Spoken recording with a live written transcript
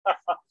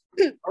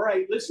All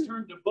right, let's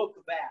turn to the book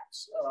of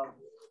Acts.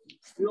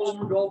 Phil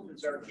Rudolph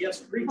is our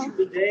guest preacher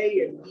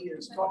today, and he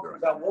is talking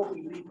about what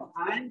we leave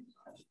behind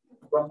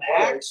from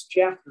Acts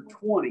chapter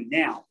 20.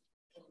 Now,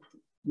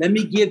 let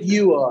me give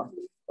you a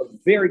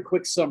very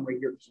quick summary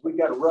here, because we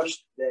got to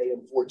rush today,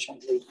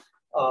 unfortunately.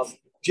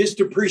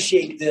 Just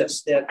appreciate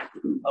this, that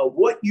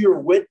what you're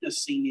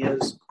witnessing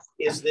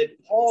is that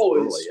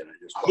Paul is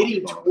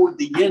getting toward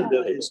the end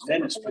of his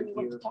ministry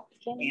here,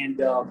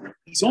 and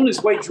he's on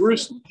his way to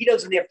Jerusalem. He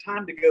doesn't have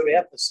time to go to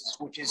Ephesus,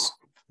 which is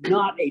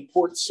not a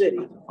port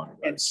city,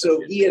 and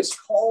so he has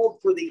called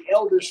for the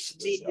elders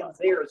to meet him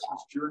there as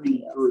he's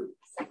journeying through.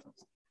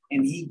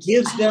 And he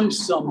gives them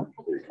some,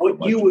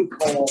 what you would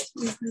call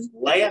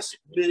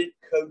last-minute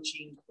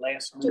coaching,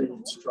 last-minute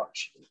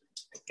instruction,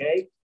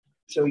 okay?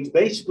 So he's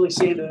basically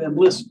saying to them,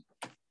 listen,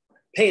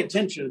 pay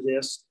attention to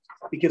this,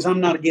 because I'm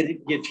not going to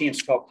get a chance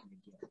to talk to you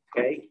again,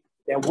 okay?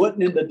 That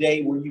wasn't in the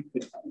day where you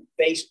could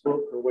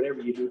Facebook or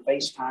whatever you do,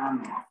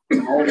 FaceTime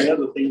and all the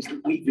other things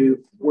that we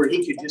do, where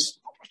he could just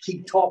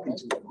keep talking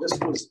to them. This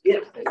was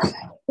it,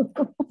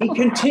 basically. He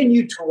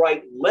continued to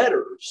write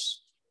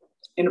letters,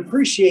 and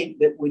appreciate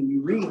that when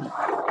you read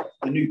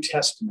the New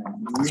Testament,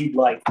 you read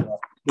like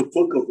the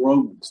book of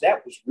Romans,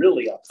 that was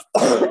really a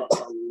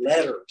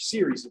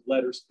series of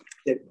letters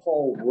that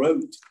Paul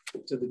wrote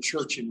to the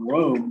church in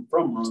Rome,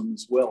 from Rome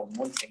as well in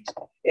one case.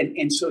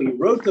 And so he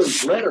wrote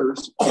those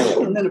letters,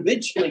 and then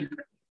eventually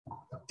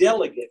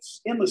delegates,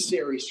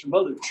 emissaries from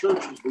other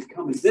churches would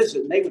come and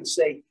visit, and they would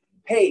say,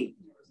 hey,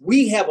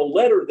 we have a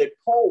letter that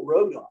Paul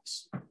wrote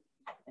us,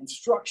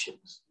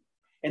 instructions.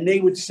 And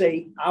they would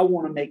say, I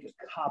want to make a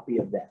copy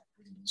of that.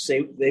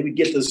 Say they would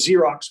get the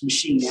Xerox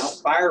machine out,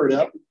 fire it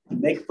up,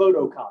 and make a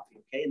photocopy,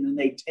 okay? And then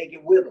they'd take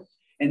it with them.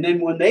 And then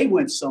when they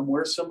went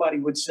somewhere, somebody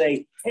would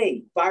say,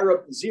 hey, fire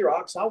up the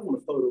Xerox, I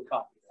want a photocopy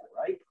of that,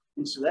 right?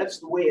 And so that's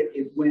the way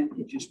it went.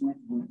 It just went.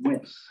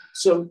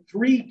 So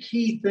three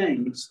key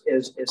things,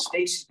 as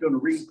Stacy's going to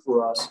read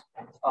for us,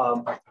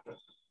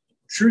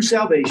 true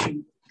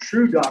salvation,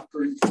 true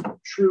doctrine,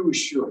 true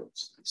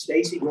assurance.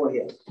 Stacy, go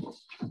ahead.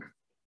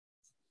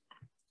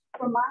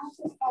 From Miles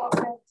Paul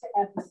sent to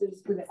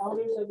Ephesus for the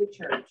elders of the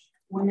church.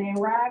 When they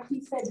arrived, he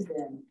said to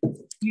them,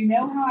 you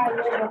know how I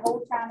lived the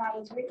whole time I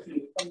was with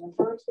you, from the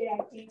first day I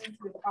came into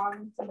the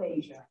province of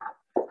Asia.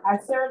 I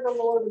served the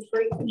Lord with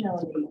great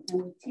humility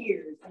and with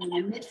tears, and in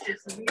the midst of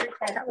severe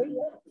testing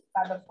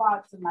by the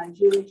plots of my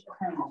Jewish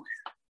opponents.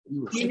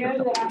 You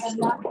know that I have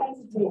not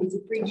hesitated to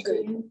preach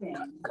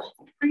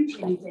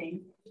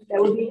anything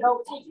that would be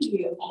helpful to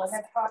you, but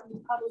have taught you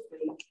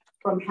publicly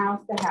from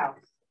house to house.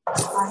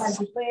 I have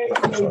declared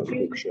to the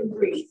Jews and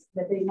Greeks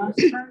that they must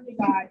turn to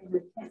God in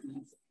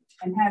repentance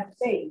and have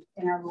faith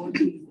in our Lord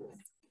Jesus.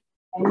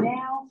 And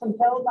now,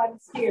 compelled by the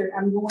Spirit,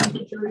 I'm going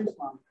to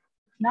Jerusalem,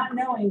 not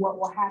knowing what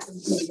will happen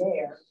to me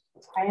there.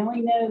 I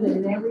only know that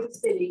in every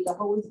city, the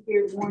Holy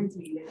Spirit warns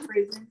me that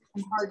prison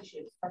and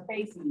hardships are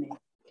facing me.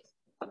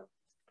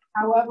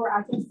 However,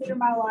 I consider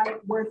my life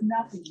worth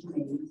nothing to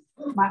me.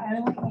 My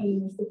only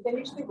aim is to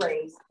finish the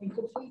race and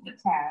complete the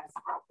task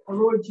the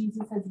Lord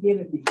Jesus has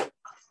given me.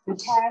 The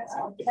task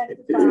of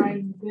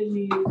testifying the good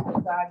news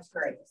of God's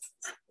grace.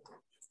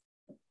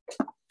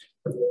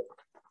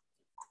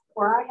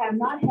 For I have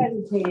not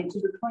hesitated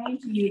to proclaim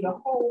to you the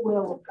whole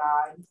will of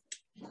God.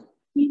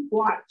 Keep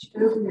watch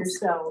over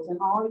yourselves and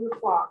all your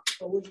flocks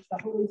for which the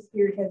Holy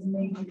Spirit has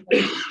made you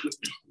faithful.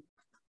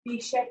 Be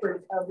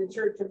shepherds of the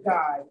church of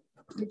God,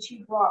 which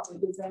he brought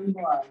with his own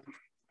blood.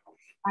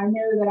 I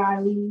know that I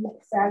leave,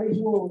 savage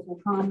wolves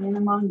will come in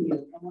among you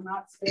and will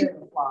not spare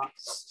the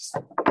flocks.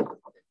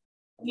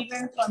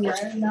 Even from your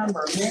own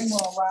number, men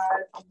will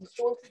arise from the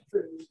source of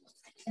truth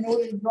in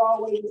order to draw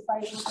away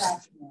disciples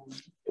after them.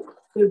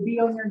 So be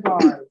on your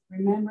guard.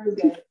 Remember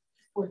that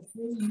for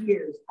 3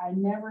 years, I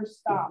never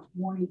stopped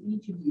warning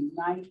each of you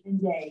night and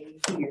day in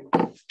tears.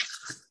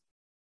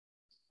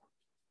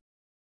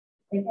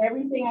 In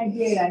everything I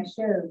did, I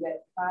showed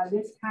that by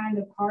this kind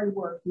of hard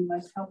work, we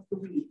must help the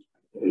weak.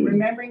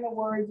 Remembering the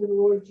words of the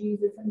Lord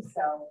Jesus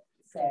himself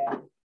said,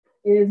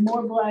 it is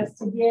more blessed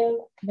to give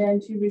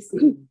than to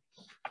receive.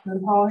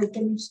 When Paul had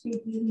finished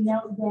speaking, he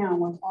knelt down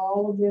with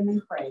all of them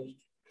and prayed.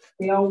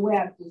 They all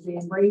wept as they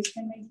embraced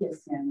him and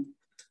kissed him.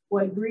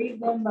 What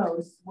grieved them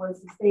most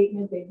was the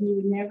statement that he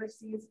would never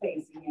see his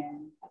face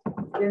again.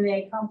 Then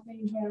they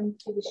accompanied him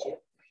to the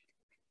ship.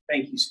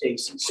 Thank you,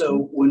 Stacy.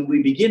 So when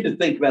we begin to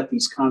think about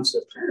these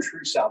concepts of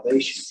true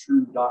salvation,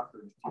 true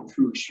doctrine, and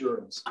true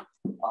assurance,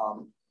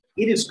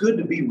 it is good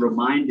to be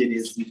reminded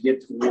as we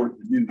get toward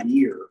the new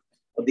year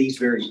of these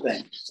very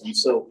things. And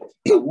so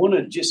I want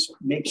to just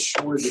make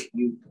sure that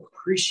you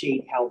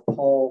appreciate how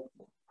Paul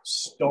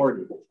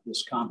started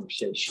this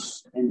conversation.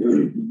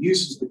 And he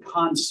uses the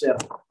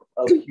concept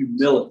of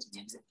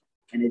humility.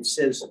 And it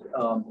says,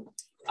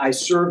 I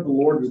serve the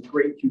Lord with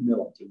great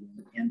humility.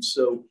 And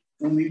so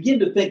when we begin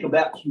to think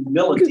about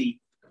humility,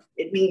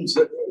 it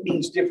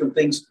means different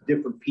things to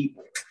different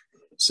people.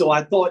 So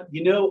I thought,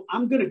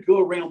 I'm going to go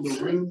around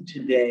the room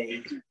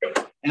today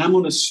And I'm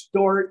going to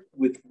start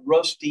with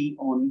Rusty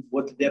on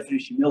what the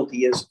definition of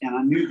humility is. And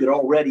I knew that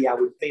already I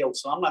would fail,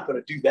 so I'm not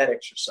going to do that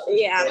exercise.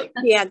 Yeah, okay?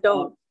 yeah,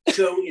 don't.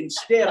 So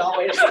instead, I'll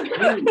ask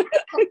the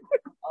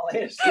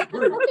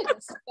group.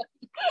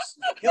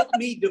 Help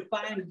me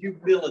define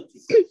humility.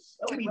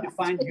 Help me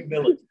define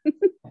humility.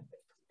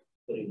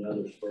 Putting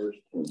others first.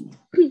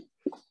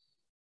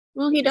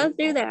 Well, he does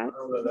do that.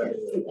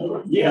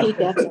 Yeah. He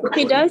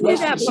does do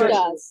that part.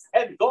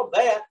 Hadn't thought of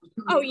that.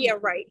 Oh, yeah,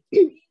 right.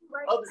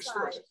 Others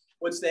first.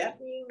 What's that?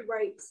 Being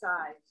right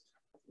size.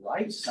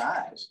 Right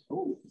size.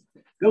 Oh,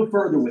 go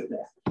further with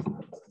that.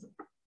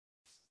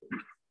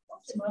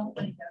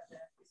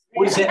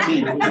 What does that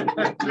mean?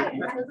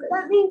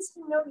 That means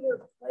to know your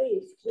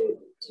place, to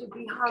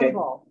be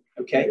humble.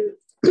 Okay.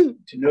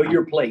 To know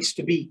your place,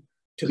 to be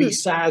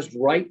sized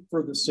right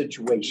for the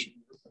situation.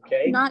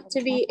 Okay. Not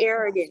to be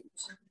arrogant.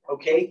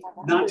 Okay.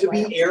 Not to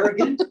be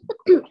arrogant.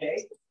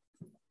 Okay.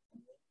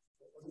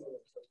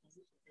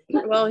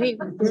 Well, he.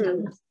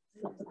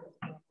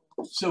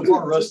 So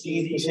far,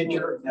 Rusty, these hit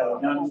your no.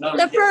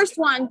 The first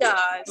one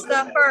does.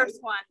 The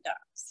first one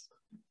does.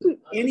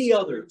 Any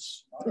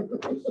others?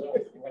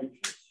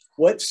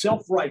 What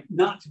self-right?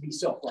 Not to be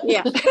self-right.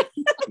 Yeah.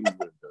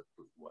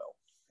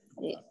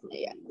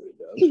 Yeah.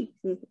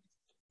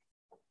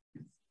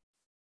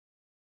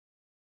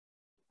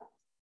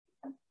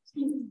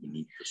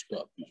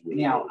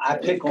 Now, I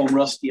pick on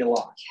Rusty a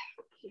lot,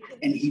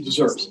 and he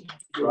deserves it,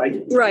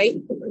 right?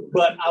 Right.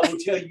 But I will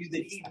tell you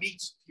that he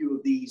meets a few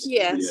of these.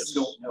 Yes.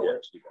 You don't know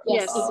it.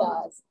 Yes.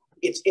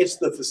 It's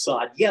the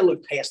facade. Yeah,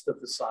 look past the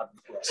facade.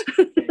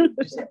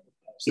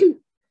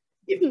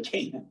 If you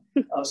can.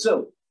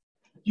 So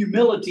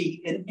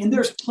humility, and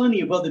there's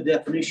plenty of other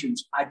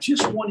definitions. I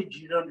just wanted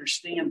you to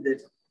understand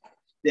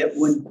that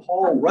when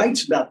Paul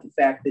writes about the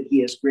fact that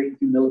he has great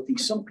humility,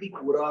 some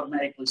people would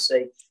automatically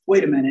say,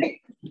 wait a minute,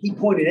 he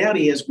pointed out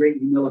he has great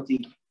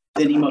humility,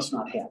 then he must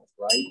not have it,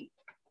 right?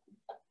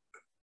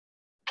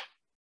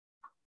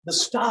 The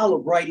style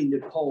of writing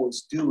that Paul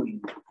is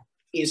doing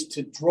is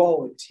to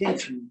draw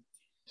attention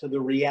to the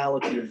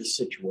reality of the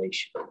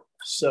situation.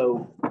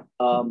 So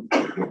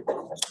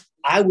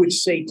I would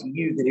say to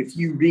you that if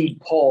you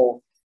read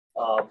Paul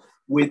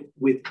with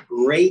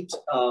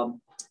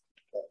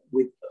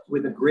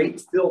a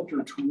great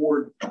filter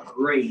toward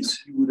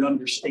grace, you would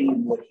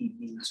understand what he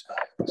means by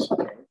this.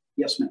 Okay?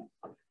 Yes, ma'am.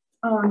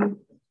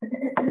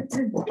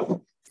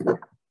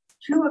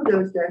 Two of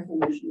those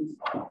definitions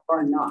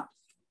are not.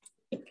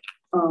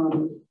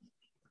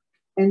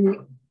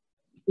 And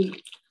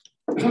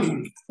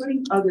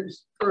putting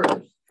others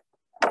first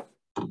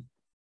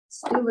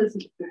still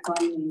isn't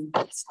defining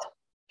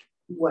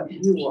what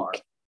you are.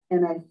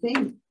 And I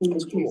think in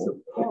the case of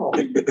Paul,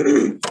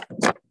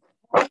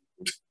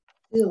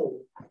 still,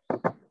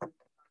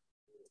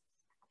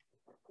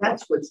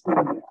 that's what's in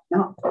there,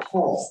 not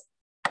Paul.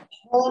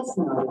 Paul's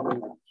not in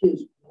there.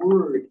 His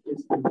word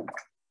is in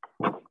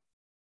there.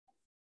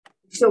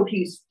 So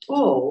he's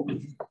full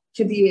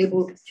to be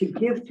able to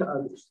give to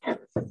others.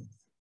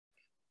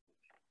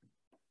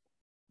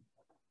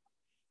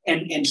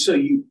 And so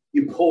you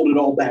pulled it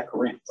all back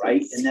around,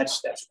 right? And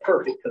that's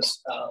perfect,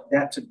 because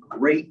that's a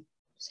great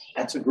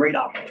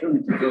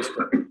opportunity for us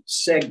to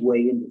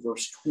segue into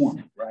verse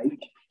 20, right?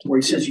 Where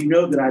he says, you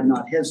know that I've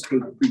not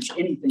hesitated to preach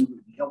anything that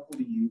would be helpful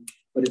to you,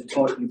 but have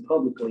taught you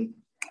publicly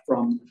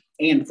from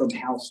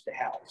house to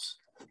house.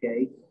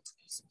 Okay.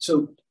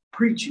 So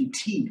preach and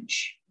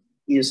teach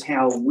is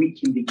how we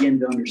can begin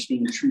to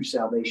understand true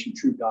salvation,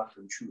 true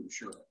doctrine, true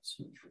assurance.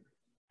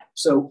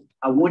 So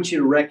I want you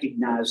to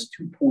recognize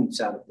 2 points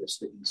out of this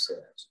that he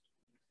says.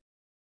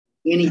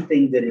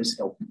 Anything that is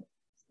helpful.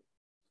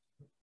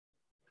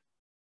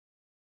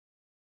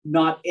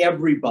 Not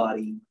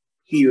everybody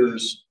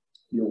hears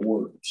your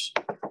words.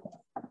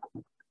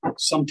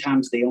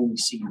 Sometimes they only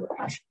see your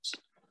actions,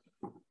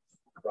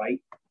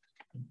 right?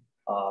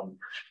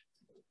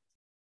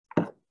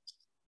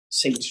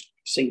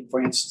 Saint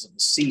Francis of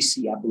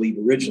Assisi, I believe,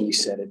 originally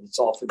said it. It's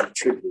often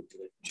attributed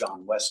to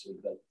John Wesley,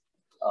 but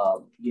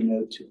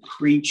to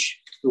preach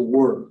the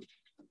word,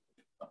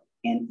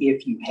 and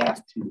if you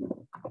have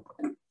to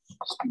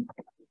speak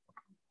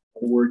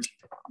the word,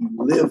 you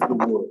live the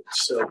word.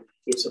 So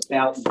it's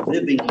about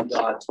living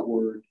God's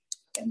word,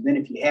 and then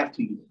if you have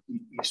to, you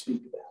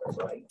speak about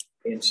it, right?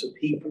 And so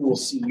people will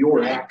see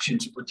your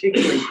actions,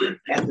 particularly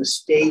at the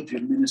stage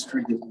of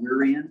ministry that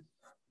we're in,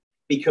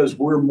 because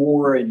we're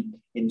more in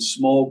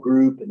small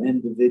group and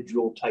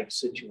individual type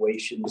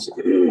situations.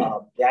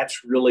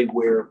 That's really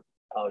where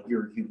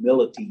your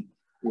humility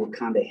will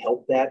kind of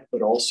help that,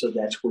 but also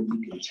that's where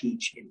you can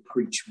teach and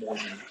preach more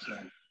than you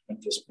can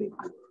in just big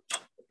words,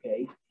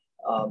 okay?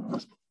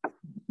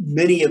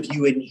 Many of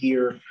you in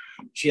here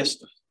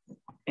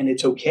and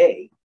it's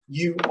okay,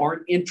 you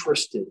aren't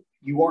interested,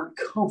 you aren't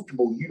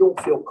comfortable, you don't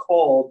feel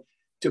called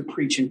to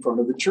preach in front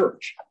of the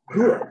church.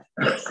 Good.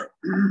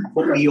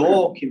 But we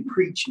all can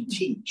preach and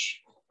teach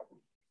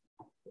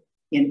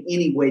in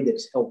any way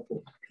that's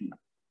helpful to people.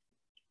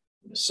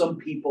 Some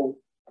people,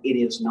 it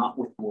is not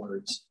with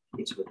words,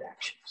 It's with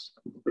actions.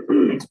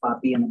 It's by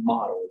being a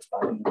model. It's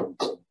by being an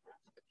example.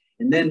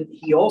 And then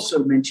he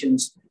also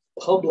mentions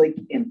public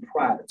and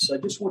private. So I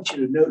just want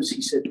you to notice,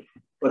 he said,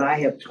 but I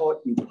have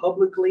taught you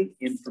publicly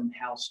and from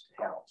house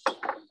to house.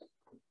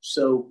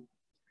 So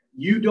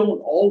you don't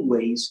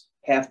always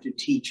have to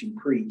teach and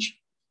preach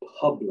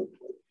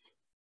publicly.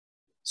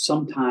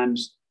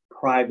 Sometimes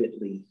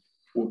privately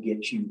will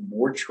get you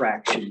more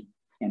traction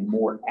and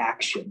more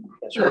action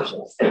as a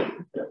result.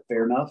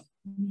 Fair enough?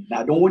 Now,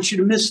 I don't want you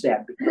to miss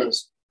that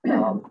because,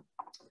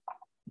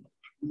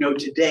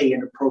 today,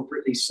 and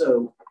appropriately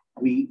so,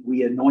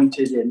 we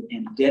anointed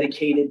and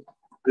dedicated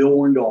Bill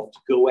Orndorff to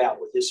go out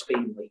with his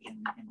family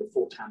in the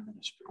full-time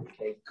ministry.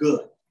 Okay,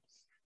 good.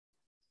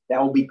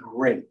 That will be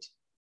great.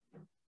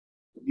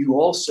 You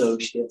also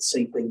should have the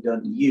same thing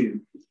done to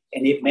you.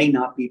 And it may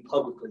not be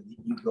publicly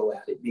that you go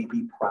out. It may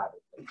be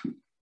privately.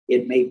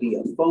 It may be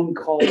a phone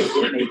call.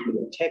 It may be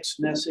a text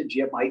message.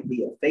 It might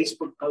be a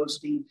Facebook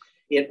posting.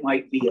 It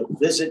might be a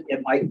visit.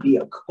 It might be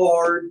a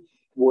card.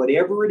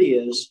 Whatever it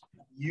is,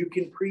 you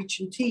can preach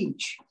and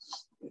teach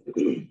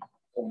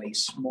on a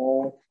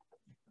small,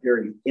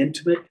 very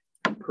intimate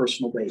and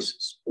personal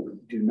basis.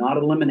 Do not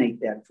eliminate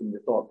that from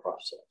your thought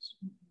process.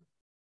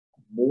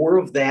 More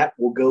of that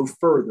will go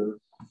further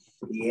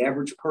for the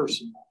average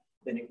person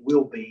than it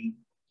will be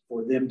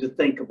for them to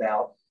think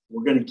about,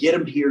 we're going to get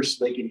them here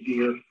so they can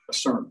hear a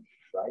sermon,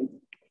 right?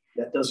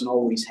 That doesn't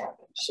always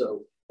happen.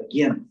 So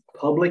again,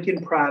 public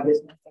and private,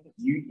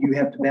 you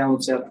have to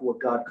balance out to what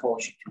God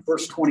calls you to.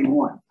 Verse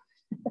 21,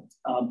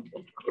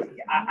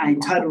 I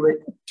entitled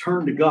it,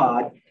 Turn to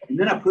God, and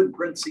then I put in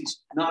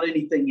parentheses, not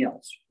anything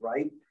else,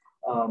 right?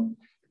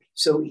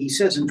 So he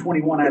says in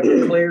 21, I have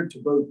declared to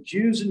both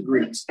Jews and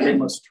Greeks, they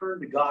must turn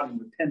to God in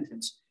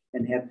repentance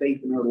and have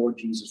faith in our Lord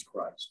Jesus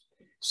Christ.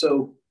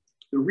 So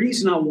the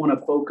reason I want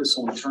to focus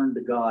on turn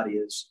to God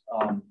is,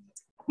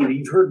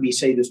 you've heard me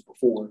say this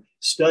before,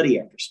 study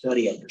after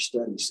study after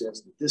study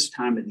says that this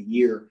time of the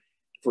year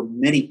for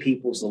many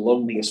people is the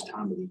loneliest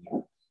time of the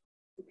year,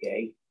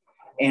 okay?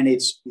 And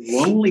it's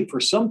lonely for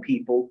some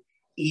people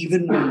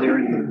even when they're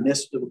in the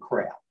midst of a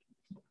crowd.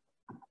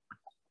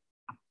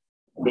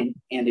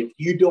 And if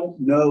you don't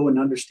know and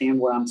understand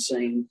what I'm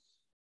saying,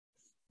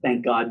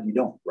 thank God you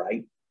don't,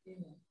 right?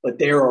 But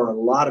there are a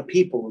lot of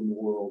people in the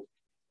world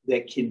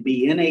that can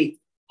be in a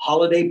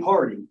holiday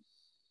party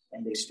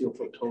and they still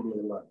feel totally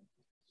alone.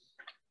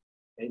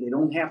 And they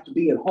don't have to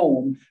be at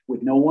home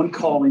with no one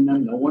calling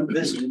them, no one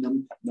visiting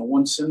them, no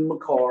one sending them a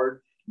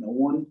card, no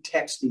one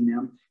texting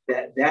them.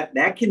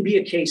 That can be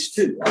a case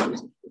too.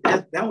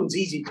 That one's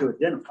easy to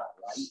identify,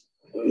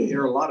 right?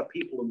 There are a lot of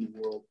people in the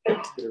world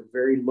that are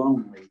very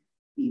lonely,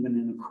 even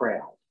in a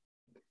crowd.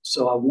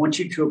 So I want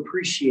you to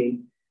appreciate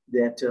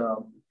that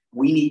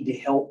we need to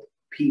help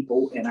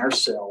people and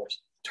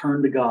ourselves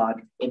turn to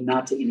God and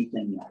not to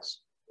anything else.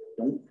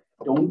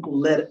 Don't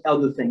let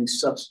other things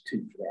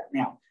substitute for that.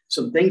 Now,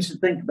 some things to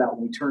think about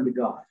when we turn to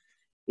God.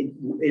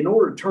 In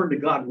order to turn to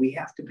God, we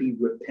have to be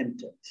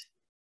repentant.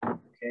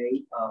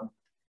 Okay?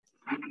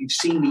 You've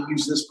seen me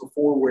use this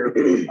before where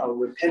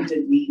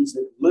repentant means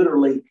that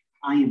literally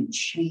I am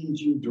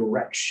changing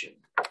direction.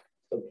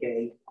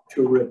 Okay?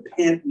 To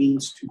repent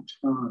means to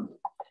turn.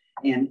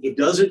 And it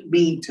doesn't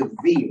mean to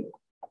veer.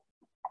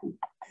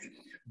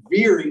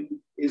 Veering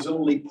is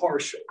only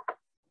partial.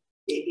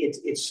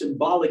 It's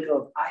symbolic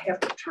of I have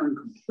to turn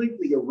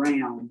completely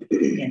around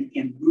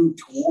and move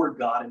toward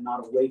God and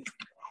not away from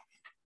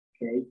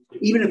God. Okay?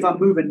 Even if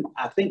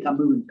I think I'm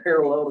moving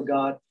parallel to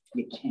God,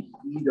 you can't.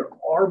 You either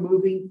are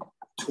moving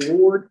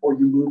toward or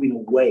you're moving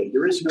away.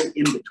 There is no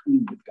in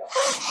between with God.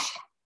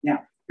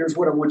 Now, here's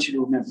what I want you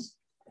to remember.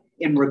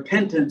 In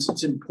repentance,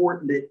 it's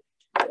important that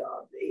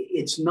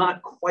it's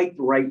not quite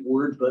the right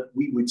word, but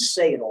we would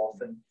say it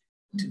often.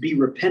 To be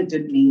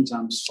repentant means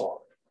I'm sorry.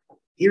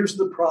 Here's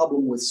the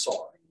problem with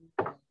sorry.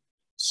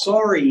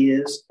 Sorry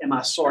is, am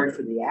I sorry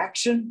for the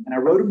action? And I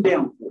wrote them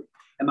down for you.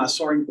 Am I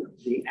sorry for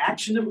the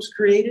action that was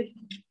created?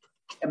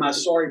 Am I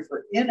sorry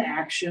for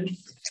inaction?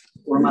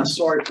 Or am I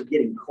sorry for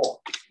getting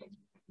caught?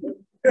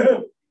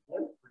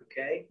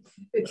 Okay?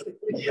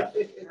 Yeah.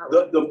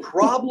 The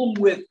problem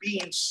with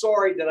being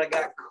sorry that I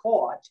got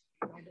caught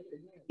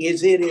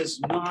is it is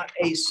not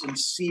a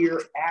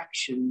sincere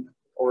action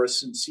or a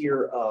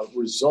sincere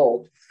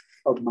result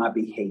of my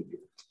behavior.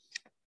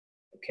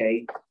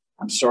 Okay?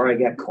 I'm sorry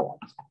I got caught.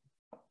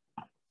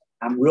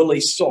 I'm really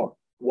sorry.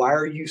 Why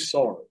are you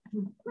sorry?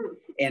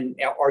 And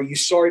are you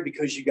sorry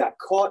because you got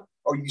caught?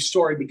 Or are you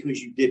sorry because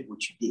you did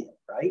what you did,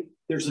 right?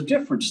 There's a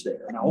difference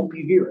there, and I hope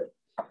you hear it.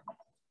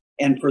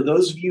 And for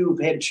those of you who've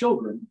had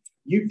children,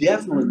 you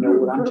definitely know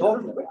what I'm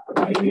talking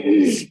about,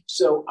 right?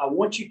 So I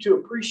want you to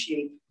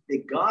appreciate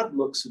that God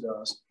looks at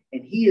us,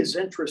 and he is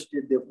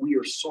interested that we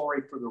are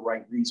sorry for the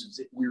right reasons,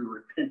 that we're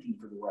repenting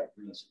for the right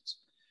reasons.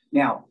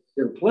 Now,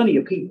 there are plenty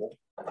of people,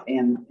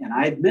 and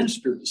I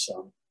administer to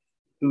some,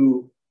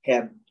 who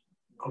have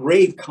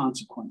grave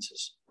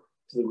consequences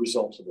to the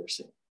results of their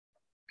sin.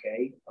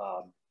 Okay?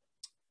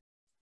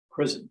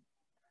 Prison,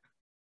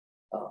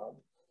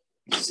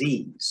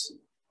 disease,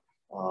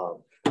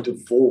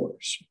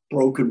 divorce,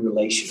 broken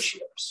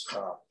relationships,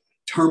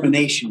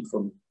 termination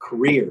from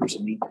careers.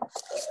 I mean,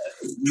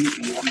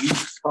 you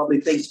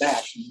probably think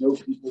back, you know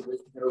people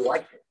that are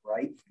like that,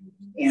 right?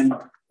 And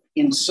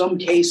in some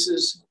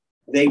cases,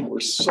 they were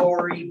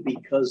sorry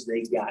because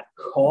they got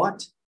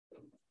caught.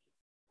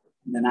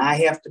 And then I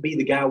have to be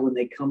the guy when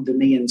they come to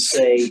me and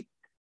say,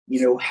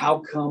 you know, how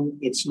come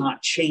it's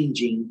not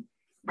changing?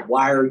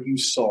 Why are you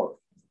sorry?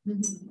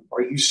 Mm-hmm.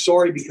 Are you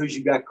sorry because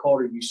you got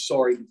caught, or are you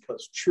sorry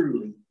because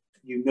truly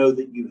you know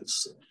that you have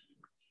sinned?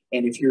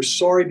 And if you're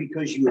sorry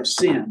because you have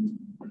sinned,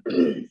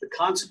 the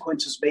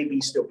consequences may be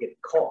still getting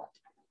caught.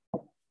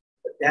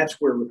 But that's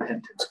where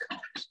repentance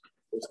comes.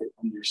 Is that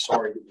when you're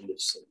sorry that we have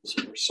sinned.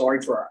 So we're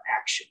sorry for our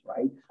action,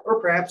 right? Or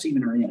perhaps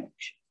even our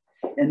inaction.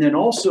 And then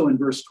also in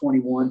verse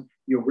 21,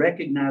 you'll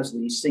recognize that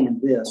he's saying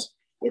this.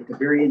 At the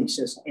very end, he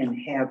says, and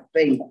have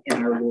faith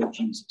in our Lord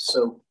Jesus.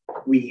 So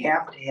we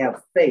have to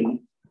have faith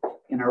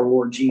in our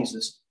Lord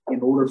Jesus in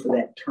order for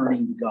that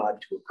turning to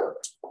God to occur,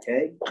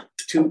 okay?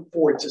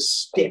 For it to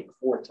stick,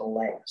 for it to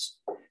last.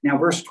 Now,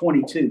 verse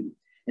 22,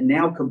 and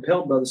now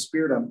compelled by the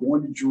Spirit, I'm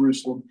going to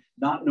Jerusalem,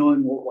 not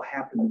knowing what will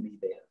happen to me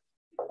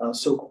there.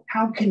 So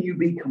how can you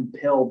be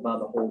compelled by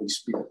the Holy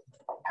Spirit?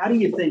 How do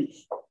you think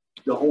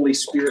the Holy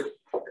Spirit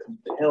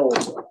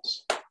compels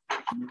us?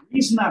 And the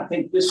reason I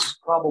think this is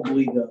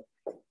probably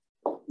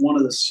one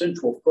of the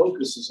central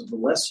focuses of the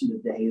lesson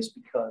today is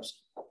because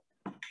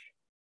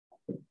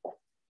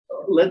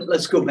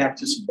let's go back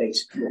to some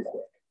basics real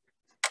quick.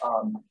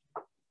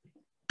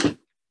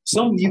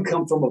 Some of you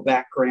come from a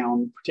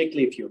background,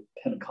 particularly if you're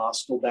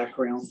Pentecostal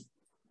background,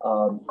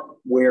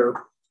 where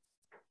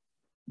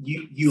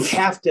you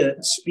have to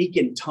speak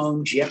in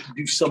tongues. You have to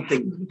do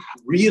something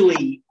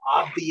really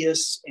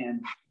obvious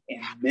and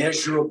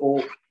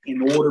measurable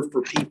in order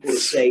for people to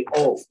say,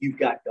 oh, you've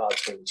got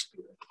God's Holy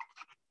Spirit.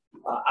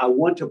 I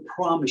want to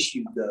promise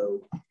you,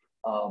 though,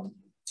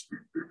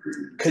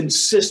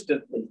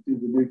 consistently through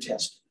the New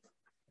Testament,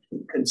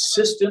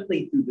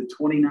 consistently through the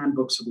 29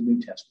 books of the New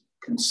Testament,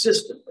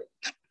 consistently,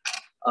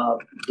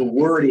 the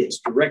word is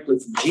directly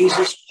from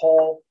Jesus,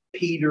 Paul,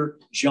 Peter,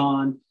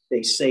 John.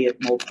 They say it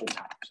multiple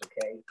times,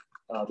 okay?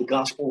 The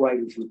gospel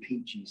writers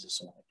repeat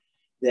Jesus on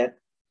it, that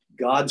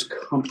God's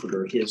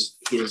comforter, his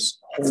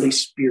Holy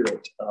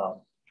Spirit,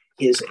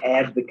 his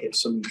advocate,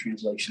 some of the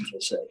translations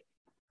will say,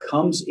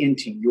 comes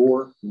into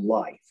your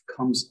life,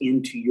 comes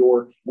into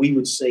your, we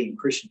would say in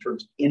Christian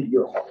terms, into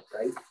your heart,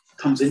 right?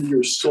 Comes into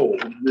your soul,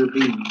 into your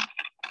being,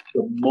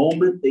 the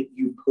moment that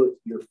you put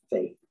your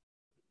faith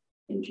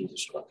in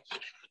Jesus Christ.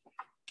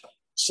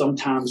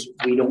 Sometimes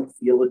we don't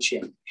feel a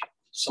change.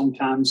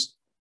 Sometimes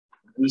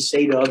we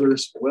say to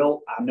others,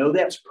 well, I know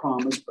that's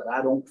promised, but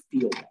I don't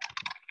feel that.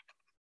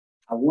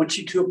 I want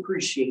you to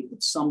appreciate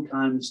that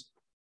sometimes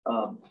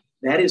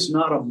that is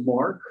not a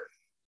mark.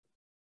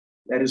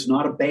 That is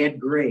not a bad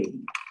grade.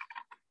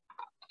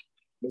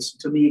 Listen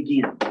to me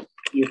again.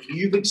 If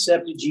you've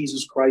accepted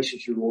Jesus Christ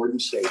as your Lord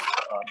and Savior,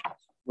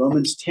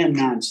 Romans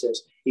 10:9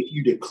 says, if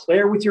you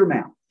declare with your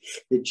mouth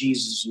that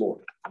Jesus is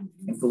Lord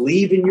and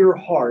believe in your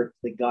heart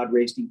that God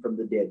raised him from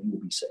the dead, you will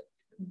be saved.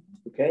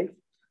 Okay?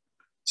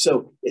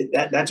 So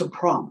that's a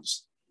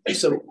promise.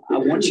 So I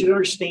want you to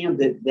understand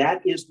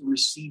that is the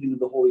receiving of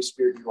the Holy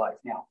Spirit in your life.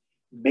 Now,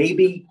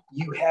 maybe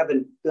you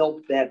haven't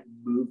felt that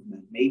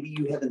movement. Maybe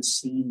you haven't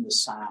seen the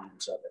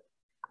signs of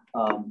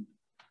it.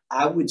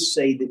 I would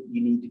say that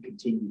you need to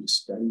continue to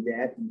study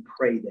that and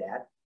pray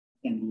that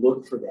and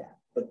look for that.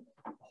 But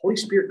the Holy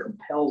Spirit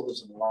compels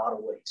us in a lot of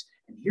ways.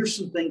 And here's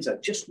some things I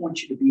just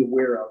want you to be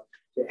aware of,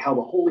 that how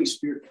the Holy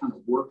Spirit kind of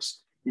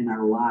works in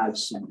our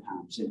lives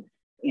sometimes.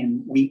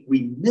 And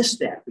we miss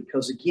that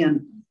because,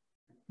 again,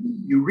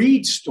 you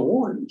read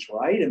stories,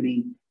 right? I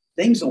mean,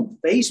 things on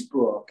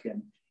Facebook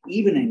and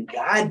even in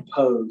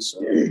guideposts,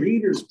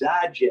 Reader's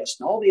Digest,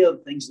 and all the other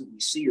things that we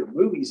see, or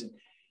movies,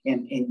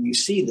 and you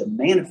see the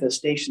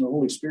manifestation of the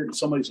Holy Spirit in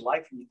somebody's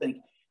life, and you think,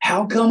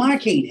 how come I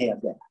can't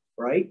have that,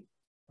 right?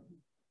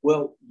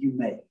 Well, you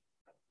may.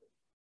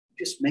 You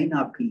just may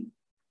not be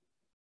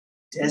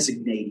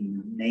designating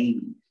or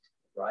naming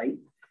it, right?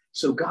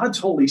 So God's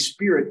Holy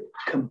Spirit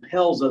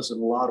compels us in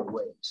a lot of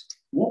ways.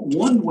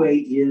 One way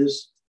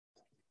is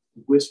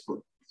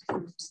whisper.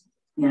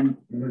 And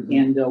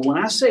when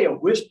I say a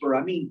whisper,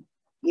 I mean,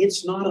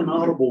 it's not an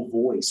audible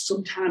voice.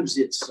 Sometimes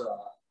it's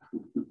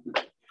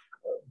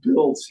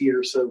Bill's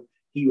here, so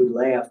he would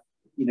laugh.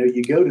 You know,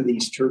 you go to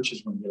these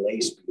churches when you're lay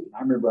speaking.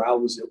 I remember I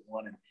was at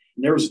one, and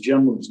there was a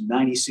gentleman who was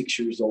 96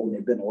 years old, and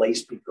had been a lay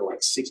speaker like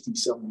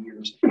 60-some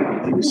years.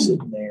 He was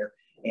sitting there,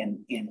 and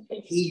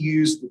he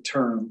used the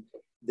term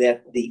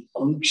that the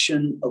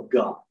unction of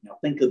God. Now,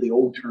 think of the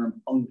old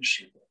term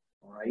unction,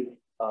 all right?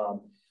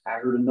 I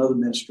heard another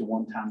minister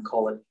one time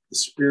call it the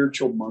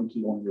spiritual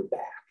monkey on your back.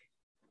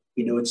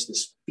 You know, it's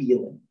this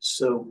feeling.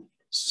 So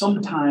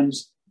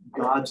sometimes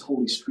God's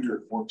Holy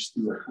Spirit works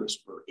through a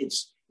whisper.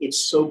 It's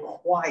so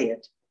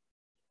quiet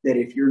that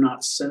if you're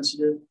not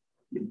sensitive,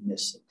 you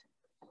miss it.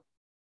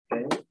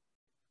 Okay?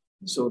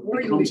 So it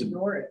Or you becomes,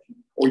 ignore it.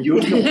 or you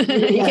ignore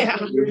it. Yeah.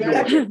 You You ignore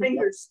got it. your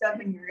fingers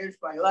stuffing your ears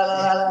going la la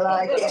la la la.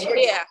 I can't hear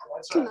you. Yeah.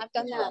 That's right. I've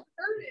done that.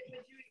 Heard it,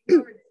 but you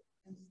ignored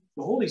it.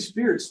 The Holy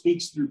Spirit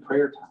speaks through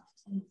prayer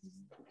time.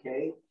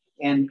 Okay.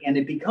 And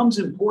it becomes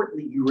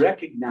important that you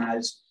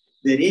recognize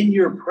that in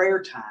your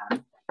prayer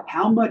time,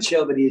 how much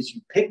of it is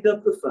you picked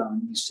up the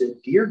phone, you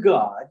said, "Dear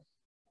God,"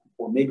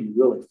 or maybe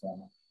really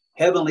formal,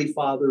 "Heavenly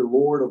Father,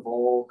 Lord of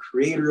all,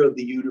 creator of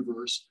the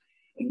universe,"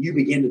 and you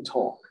begin to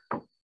talk.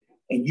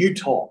 And you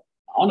talk,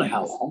 I don't know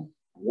how long,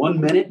 1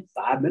 minute,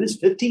 5 minutes,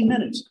 15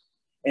 minutes.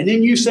 And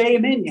then you say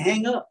amen, you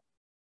hang up.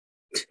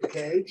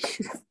 Okay.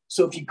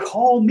 So if you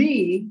call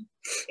me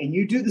and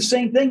you do the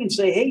same thing and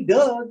say, "Hey,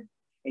 Doug,"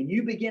 and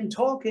you begin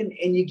talking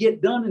and you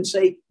get done and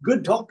say,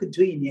 "Good talking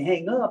to you," and you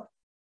hang up.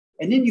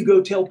 And then you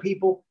go tell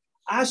people,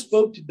 "I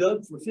spoke to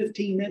Doug for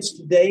 15 minutes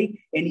today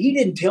and he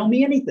didn't tell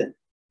me anything."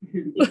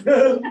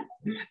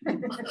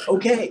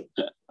 Okay.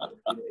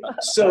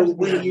 So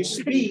when you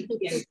speak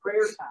in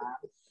prayer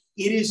time,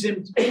 it is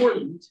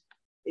important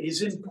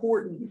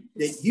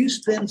that you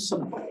spend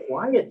some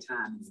quiet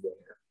time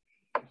there.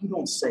 You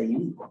don't say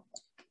anything.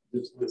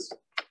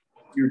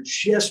 You're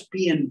just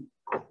being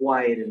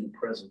quiet in the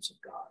presence of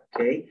God.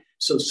 Okay.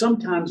 So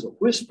sometimes a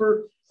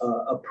whisper,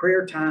 a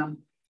prayer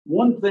time.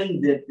 One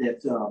thing that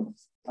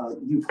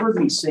you've heard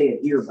me say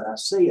it here, but I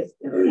say it,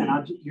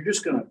 and you're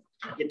just going to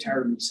get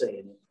tired of me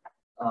saying it.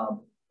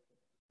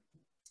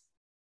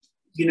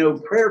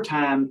 Prayer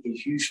time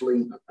is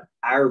usually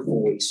our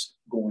voice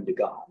going to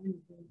God.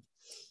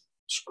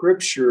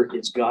 Scripture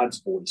is God's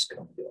voice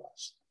coming to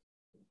us.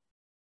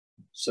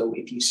 So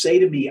if you say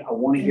to me, "I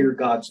want to hear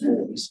God's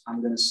voice,"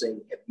 I'm going to say,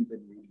 "Have you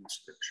been reading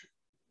Scripture?"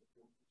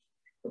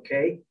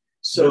 Okay?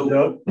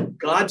 So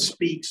God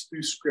speaks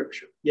through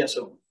Scripture. Yes,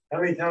 Owen. How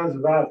many times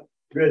have I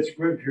read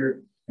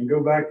Scripture and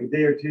go back a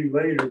day or two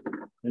later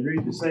and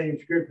read the same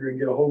Scripture and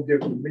get a whole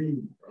different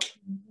meaning?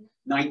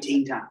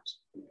 19 times.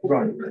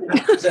 Right.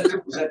 Was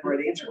that the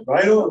right answer?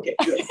 Right on. Okay,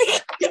 good.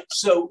 Yeah,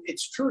 so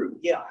it's true.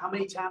 Yeah, how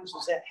many times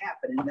does that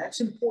happen? And that's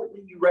important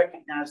that you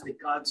recognize that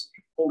God's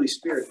Holy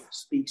Spirit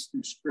speaks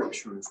through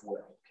Scripture as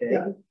well. Okay.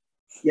 Yeah.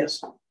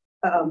 Yes.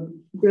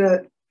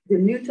 The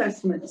New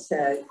Testament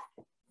said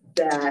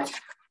that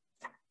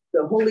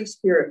the Holy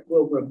Spirit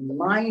will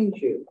remind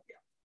you.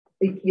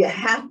 You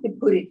have to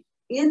put it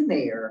in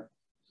there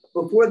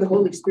before the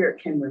Holy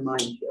Spirit can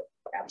remind you.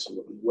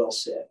 Absolutely. Well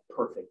said.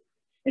 Perfect.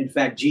 In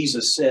fact,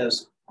 Jesus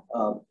says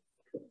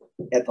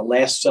at the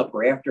Last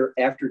Supper,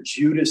 after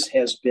Judas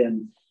has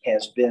been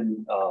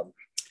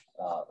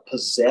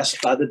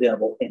possessed by the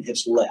devil and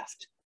has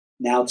left,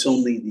 now it's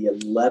only the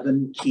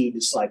 11 key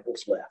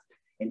disciples left,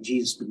 and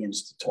Jesus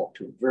begins to talk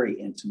to them very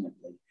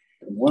intimately.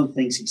 And one of the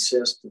things he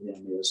says to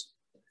them is,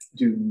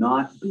 "Do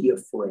not be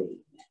afraid.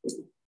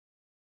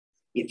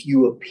 If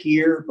you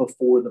appear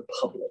before the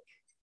public,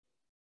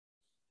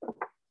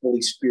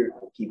 Holy Spirit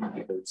will give you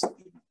the words that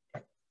you need.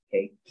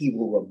 Okay, He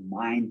will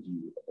remind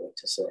you of what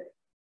to say."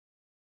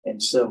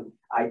 And so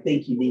I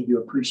think you need to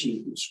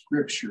appreciate the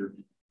Scripture,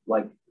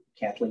 like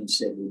Kathleen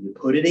said, when you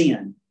put it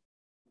in,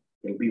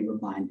 it'll be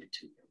reminded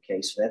to you.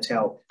 Okay, so that's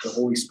how the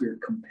Holy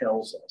Spirit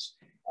compels us.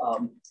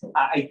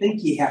 I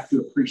think you have to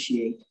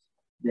appreciate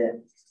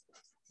that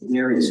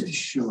there is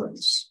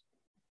assurance.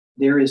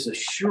 There is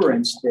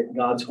assurance that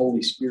God's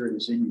Holy Spirit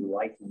is in your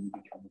life when you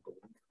become a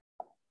believer.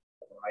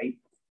 All right?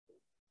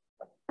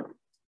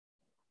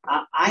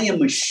 I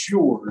am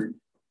assured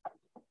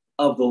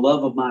of the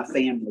love of my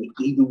family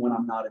even when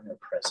I'm not in their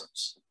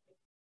presence.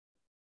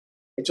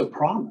 It's a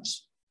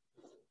promise.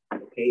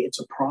 Okay, it's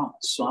a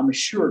promise. So I'm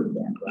assured of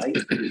that, right?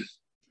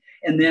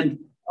 And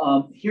then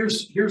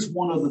here's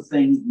one other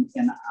thing,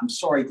 and I'm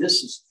sorry,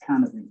 this is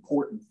kind of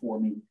important for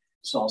me,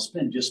 so I'll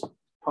spend just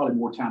probably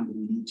more time than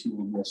we need to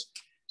on this.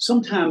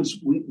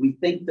 Sometimes we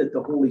think that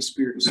the Holy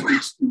Spirit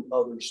speaks through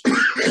others.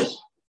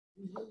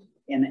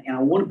 And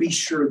I want to be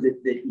sure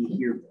that you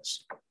hear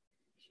this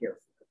carefully.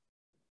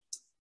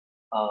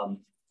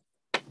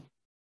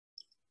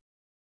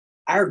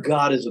 Our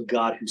God is a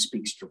God who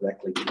speaks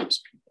directly to his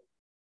people.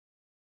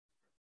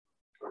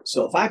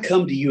 So if I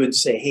come to you and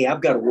say, "Hey,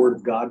 I've got a word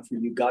of God for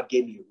you. God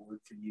gave me a word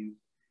for you,"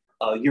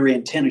 your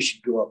antenna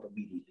should go up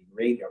immediately.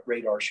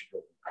 Radar should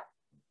go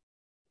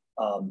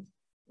up.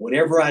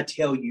 Whatever I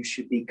tell you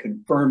should be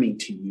confirming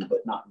to you,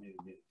 but not new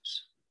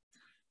news.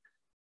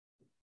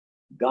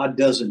 God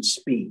doesn't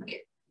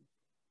speak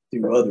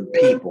through other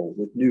people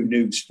with new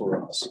news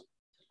for us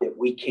that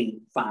we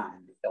can't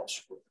find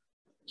elsewhere.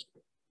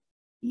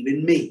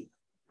 Even me,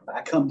 if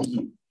I come to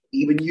you,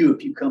 even you,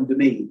 if you come to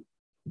me,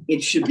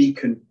 it should be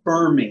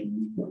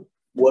confirming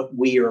what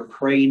we are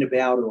praying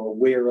about or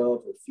aware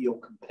of or feel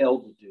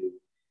compelled to do.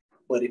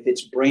 But if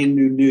it's brand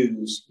new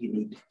news, you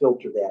need to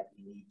filter that.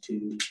 You need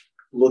to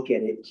look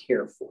at it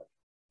carefully.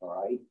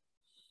 All right.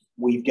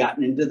 We've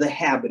gotten into the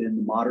habit in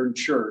the modern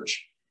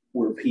church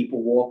where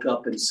people walk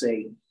up and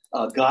say,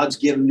 "God's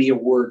given me a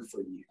word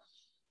for you."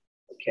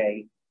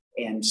 Okay.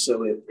 And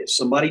so if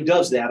somebody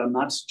does that, I'm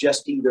not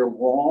suggesting they're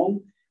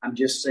wrong. I'm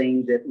just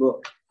saying that,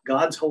 look,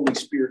 God's Holy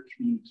Spirit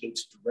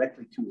communicates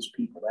directly to his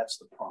people. That's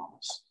the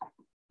promise.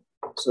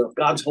 So if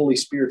God's Holy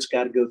Spirit's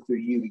got to go through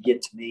you to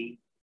get to me,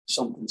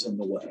 something's in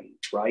the way,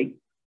 right?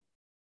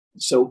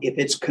 So if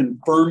it's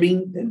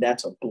confirming, then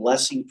that's a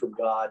blessing from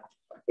God.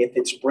 If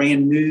it's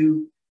brand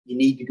new, you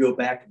need to go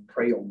back and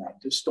pray on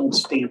that. Just don't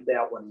stamp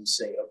that one and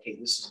say, okay,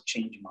 this is a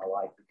change in my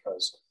life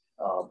because,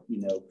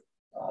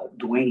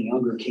 Dwayne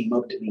Younger came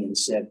up to me and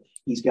said,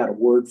 he's got a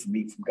word for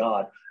me from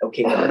God.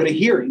 Okay, I'm going to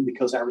hear him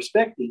because I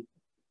respect him.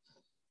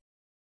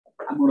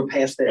 I'm going to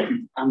pass that.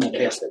 I'm going to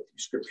pass that through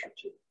Scripture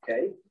too.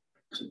 Okay,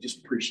 so just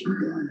appreciate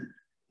that.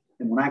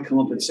 And when I come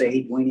up and say,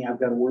 "Hey, Dwayne, I've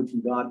got a word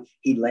from God,"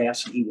 he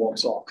laughs and he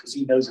walks off because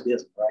he knows it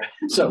isn't right.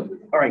 So,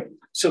 all right.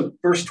 So,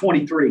 verse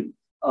 23,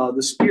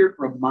 the Spirit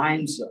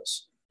reminds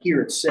us.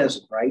 Here it says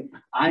it, right?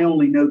 I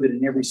only know that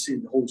in every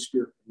sin, the Holy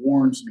Spirit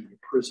warns me that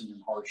prison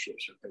and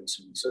hardships are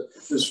facing me. So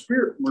the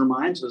Spirit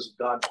reminds us of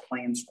God's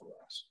plans for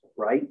us,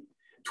 right?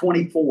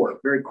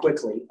 24, very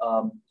quickly.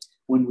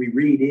 When we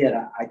read it,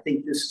 I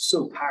think this is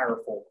so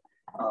powerful.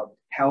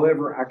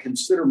 However, I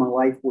consider my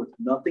life worth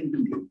nothing to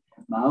me.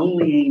 My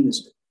only aim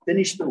is to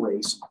finish the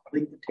race and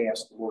complete the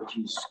task the Lord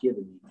Jesus has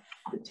given me,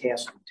 the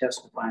task of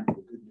testifying to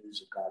the good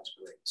news of God's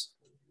grace.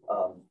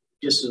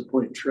 Just as a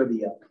point of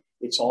trivia,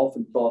 it's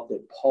often thought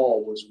that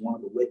Paul was one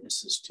of the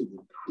witnesses to the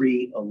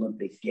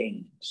pre-Olympic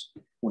Games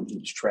when he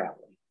was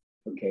traveling.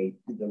 Okay,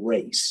 the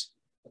race.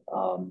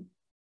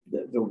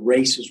 The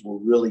races were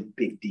really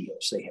big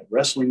deals. They had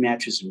wrestling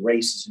matches and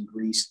races in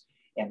Greece,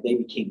 and they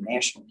became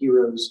national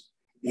heroes.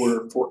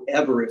 Were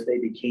forever if they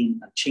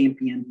became a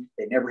champion.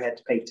 They never had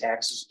to pay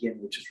taxes again,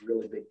 which is a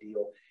really big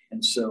deal.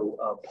 And so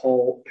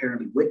Paul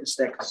apparently witnessed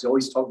that because he's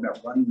always talking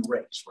about running the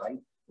race, right?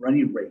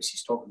 Running a race.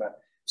 He's talking about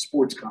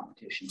sports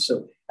competition.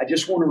 So I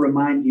just want to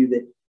remind you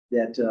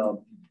that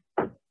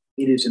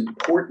it is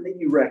important that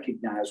you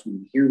recognize when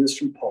you hear this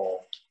from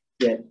Paul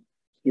that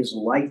his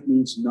life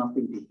means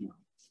nothing to him.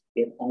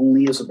 It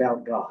only is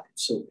about God.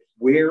 So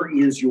what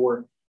is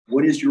your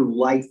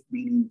life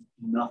meaning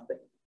nothing?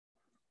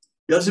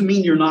 Doesn't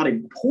mean you're not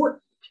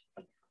important.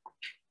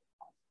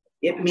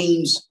 It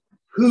means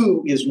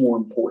who is more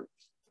important?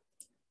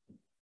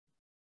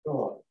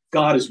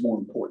 God is more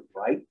important,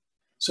 right?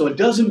 So it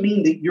doesn't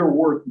mean that you're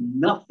worth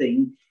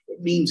nothing.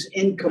 It means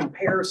in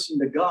comparison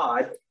to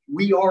God,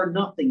 we are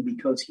nothing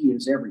because he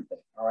is everything,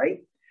 all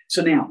right?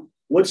 So now,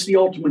 what's the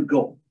ultimate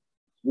goal?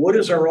 What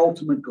is our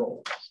ultimate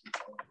goal?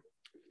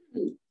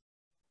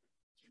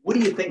 What do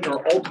you think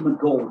our ultimate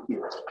goal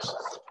here is?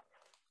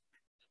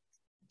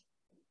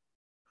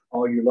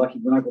 Oh, you're lucky.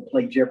 We're not going to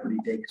play Jeopardy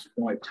today because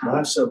we don't have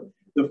time. So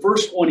the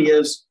first one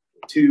is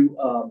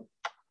to,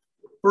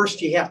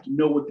 first you have to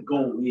know what the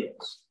goal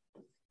is,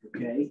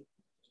 okay?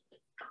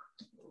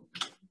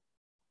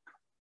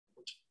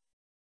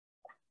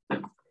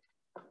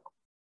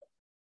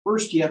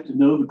 First, you have to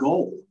know the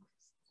goal.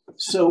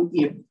 So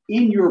if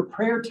in your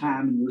prayer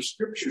time and your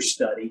scripture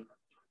study,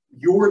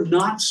 you're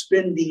not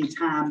spending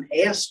time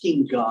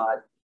asking God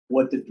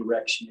what the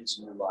direction is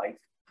in your life,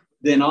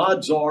 then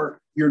odds are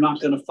you're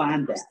not going to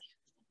find that,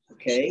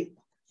 okay?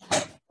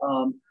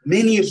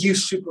 Many of you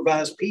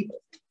supervise people.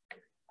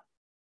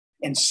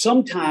 And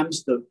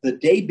sometimes the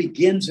day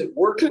begins at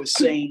work with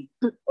saying,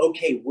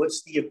 okay,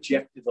 what's the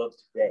objective of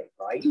today,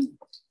 right?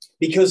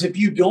 Because if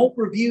you don't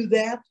review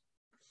that,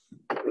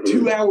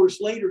 2 hours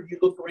later, you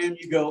look around,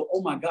 you go,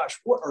 oh my gosh,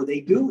 what are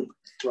they doing,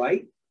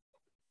 right?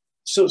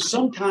 So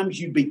sometimes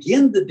you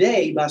begin the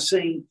day by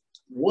saying,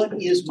 what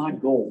is my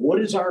goal?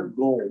 What is our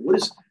goal? What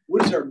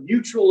is our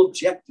mutual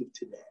objective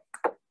today?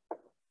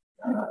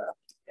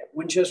 At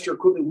Winchester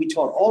Equipment, we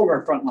taught all of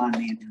our frontline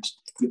managers,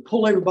 you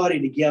pull everybody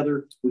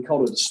together. We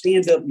called it a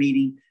stand-up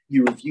meeting.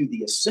 You review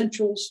the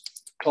essentials,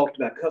 talked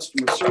about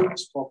customer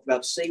service, talked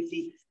about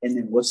safety, and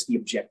then what's the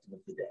objective of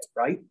the day,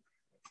 right?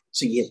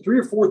 So you get 3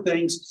 or 4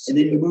 things, and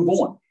then you move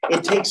on.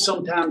 It takes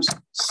sometimes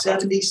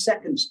 70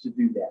 seconds to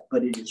do that,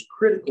 but it is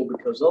critical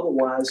because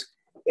otherwise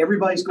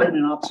everybody's going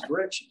in opposite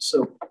directions.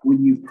 So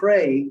when you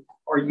pray,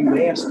 are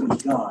you asking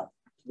God,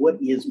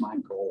 what is my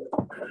goal?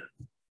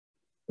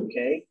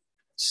 Okay.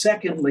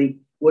 Secondly,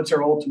 what's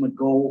our ultimate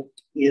goal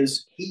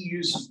is he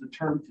uses the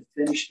term to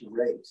finish the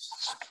race.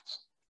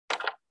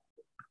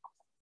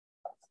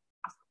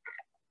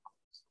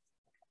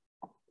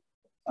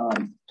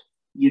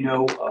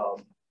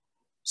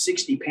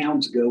 60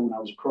 pounds ago when I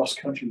was a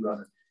cross-country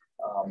runner,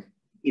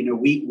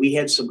 we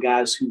had some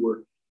guys who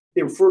were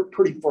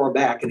pretty far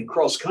back, and in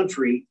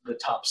cross-country, the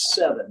top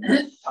 7,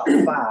 top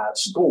 5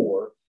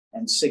 score,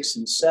 and 6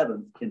 and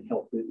 7 can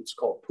help. It's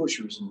called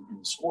pushers in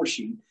the score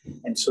sheet,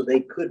 and so they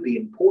could be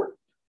important.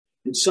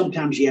 And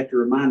sometimes you have to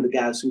remind the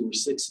guys who were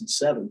 6th and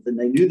 7th, and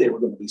they knew they were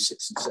going to be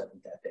 6th and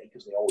 7th that day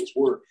because they always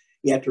were.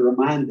 You have to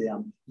remind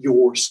them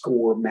your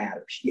score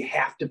matters. You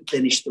have to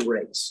finish the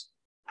race.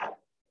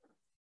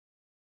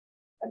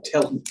 I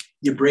tell them,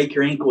 you break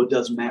your ankle, it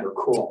doesn't matter,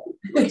 crawl.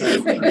 Okay?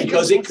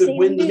 Because it could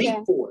win the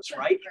meet for us,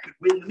 right? It could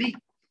win the meet.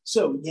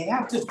 So you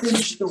have to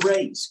finish the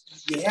race.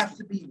 You have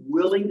to be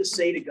willing to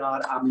say to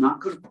God, I'm not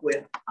going to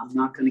quit. I'm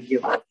not going to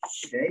give up.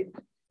 Okay?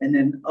 And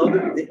then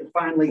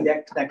finally,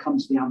 that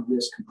comes down to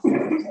this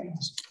complete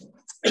task.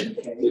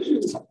 Okay,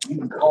 you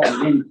can call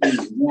it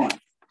anything you want,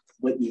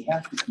 but you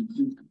have to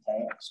complete the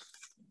task.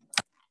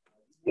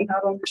 You may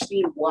not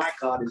understand why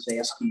God is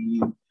asking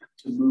you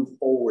to move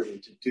forward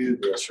and to do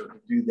this or to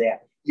do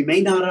that. You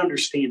may not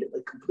understand it,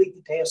 but complete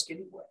the task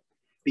anyway.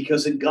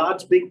 Because in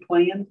God's big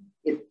plan,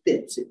 it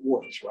fits, it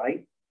works,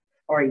 right?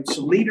 All right,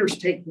 so leaders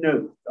take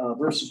note.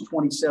 Verses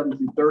 27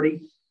 through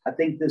 30. I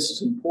think this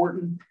is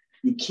important.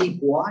 You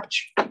keep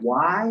watch.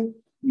 Why?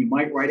 You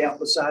might write out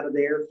the side of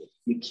there.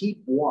 You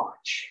keep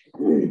watch.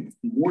 He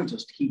warns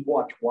us to keep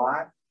watch.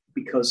 Why?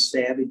 Because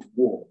savage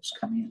wolves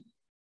come in.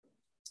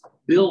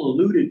 Bill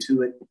alluded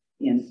to it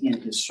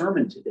in his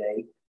sermon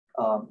today,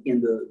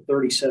 in the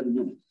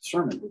 37-minute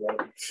sermon today.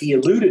 He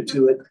alluded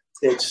to it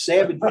that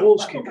savage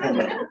wolves can come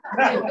in.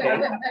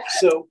 Okay?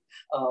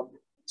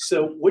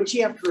 So what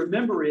you have to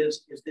remember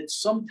is that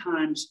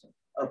sometimes,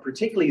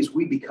 particularly as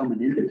we become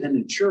an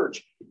independent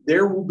church,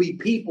 there will be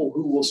people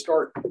who will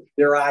start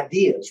their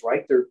ideas,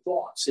 right? Their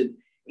thoughts.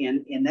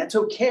 And that's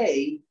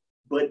okay,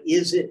 but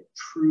is it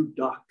true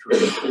doctrine?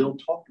 Bill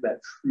talked about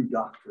true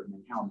doctrine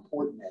and how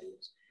important that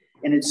is.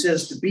 And it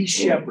says to be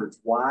shepherds.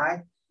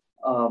 Why?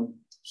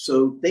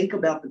 So think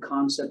about the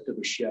concept of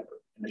a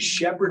shepherd. And a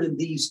shepherd in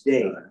these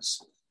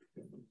days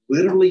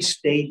literally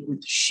stayed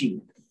with the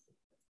sheep.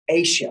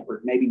 A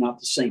shepherd, maybe not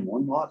the same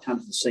one, a lot of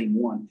times the same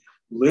one,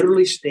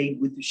 literally stayed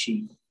with the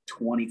sheep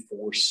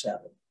 24/7.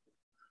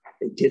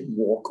 They didn't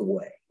walk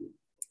away,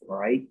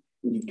 right?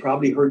 And you've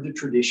probably heard the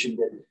tradition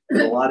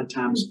that a lot of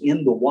times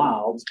in the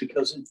wilds,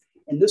 because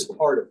in this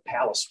part of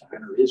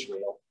Palestine or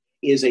Israel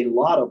is a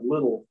lot of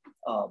little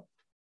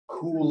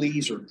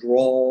coulees or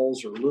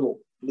draws or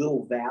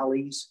little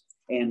valleys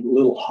and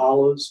little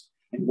hollows.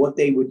 And what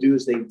they would do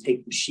is they would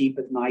take the sheep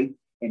at night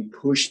and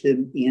push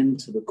them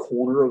into the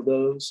corner of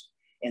those.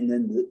 And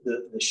then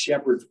the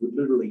shepherds would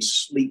literally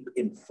sleep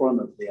in front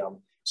of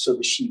them so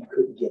the sheep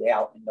couldn't get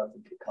out and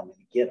nothing could come in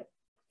and get them.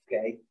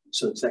 Okay?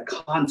 So it's that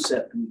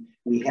concept.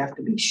 We have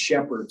to be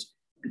shepherds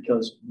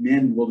because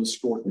men will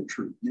distort the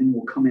truth. Men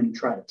will come in and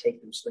try to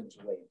take those things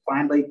away. And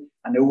finally,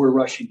 I know we're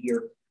rushing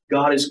here.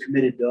 God is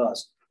committed to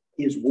us.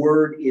 His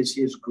word is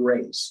his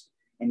grace.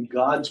 And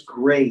God's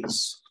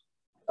grace,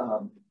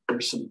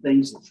 there's some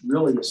things that's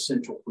really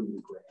essential for you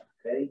to grab.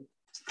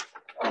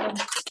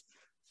 Okay?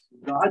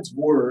 God's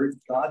word,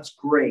 God's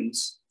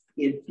grace,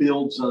 it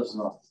builds us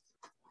up.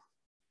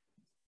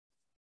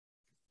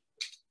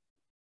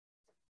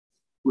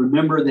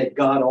 Remember that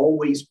God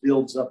always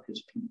builds up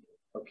his people,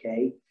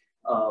 okay?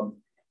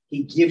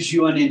 He gives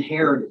you an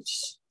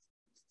inheritance.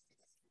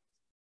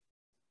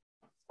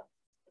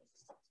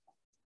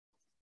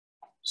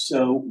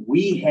 So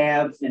we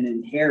have an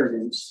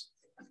inheritance,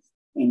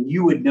 and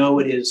you would know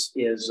it is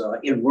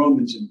in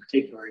Romans in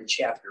particular, in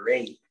chapter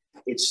 8,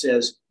 it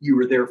says, you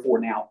are therefore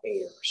now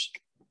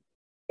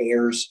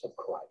heirs of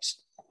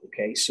Christ.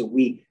 Okay, so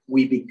we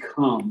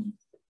become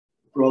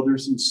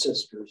brothers and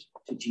sisters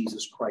to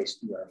Jesus Christ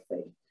through our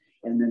faith.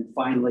 And then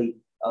finally,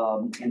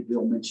 and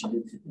Bill mentioned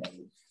it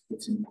today,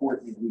 it's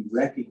important that we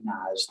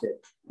recognize that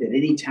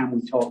anytime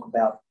we talk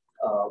about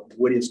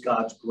what is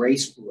God's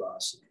grace for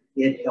us,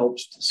 it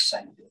helps to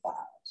sanctify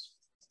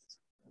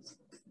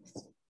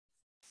us.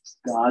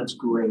 God's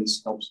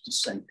grace helps to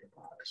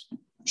sanctify us.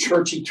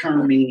 Churchy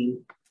term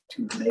meaning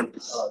to make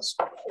us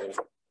holy.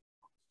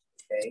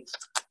 Okay?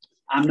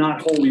 I'm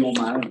not holy on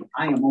my own.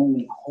 I am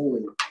only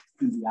holy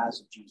through the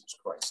eyes of Jesus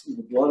Christ. Through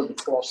the blood of the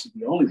cross is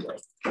the only way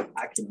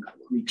I can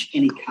reach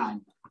any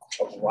kind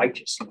of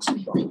righteousness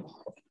in God.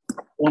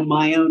 On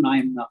my own, I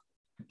am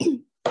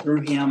nothing.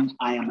 Through him,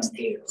 I am an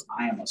heir.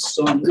 I am a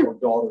son or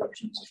daughter of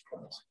Jesus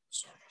Christ.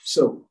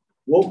 So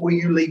what will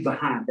you leave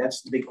behind?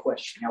 That's the big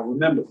question. Now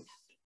remember,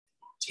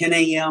 10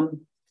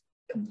 a.m.,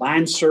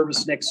 combined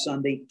service next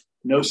Sunday,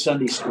 no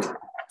Sunday school.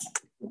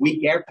 The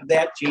week after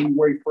that,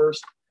 January 1st,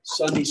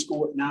 Sunday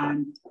school at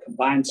 9,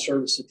 combined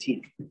service at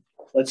 10.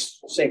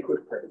 Let's say a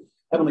quick prayer.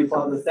 Heavenly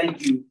Father,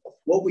 thank you.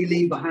 What we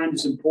leave behind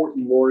is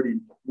important, Lord,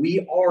 and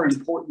we are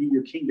important in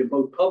your kingdom,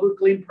 both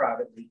publicly and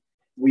privately.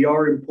 We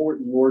are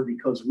important, Lord,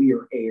 because we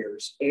are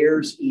heirs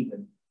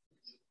even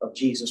of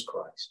Jesus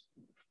Christ.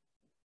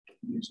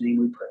 In his name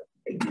we pray.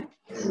 Amen.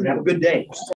 Have a good day.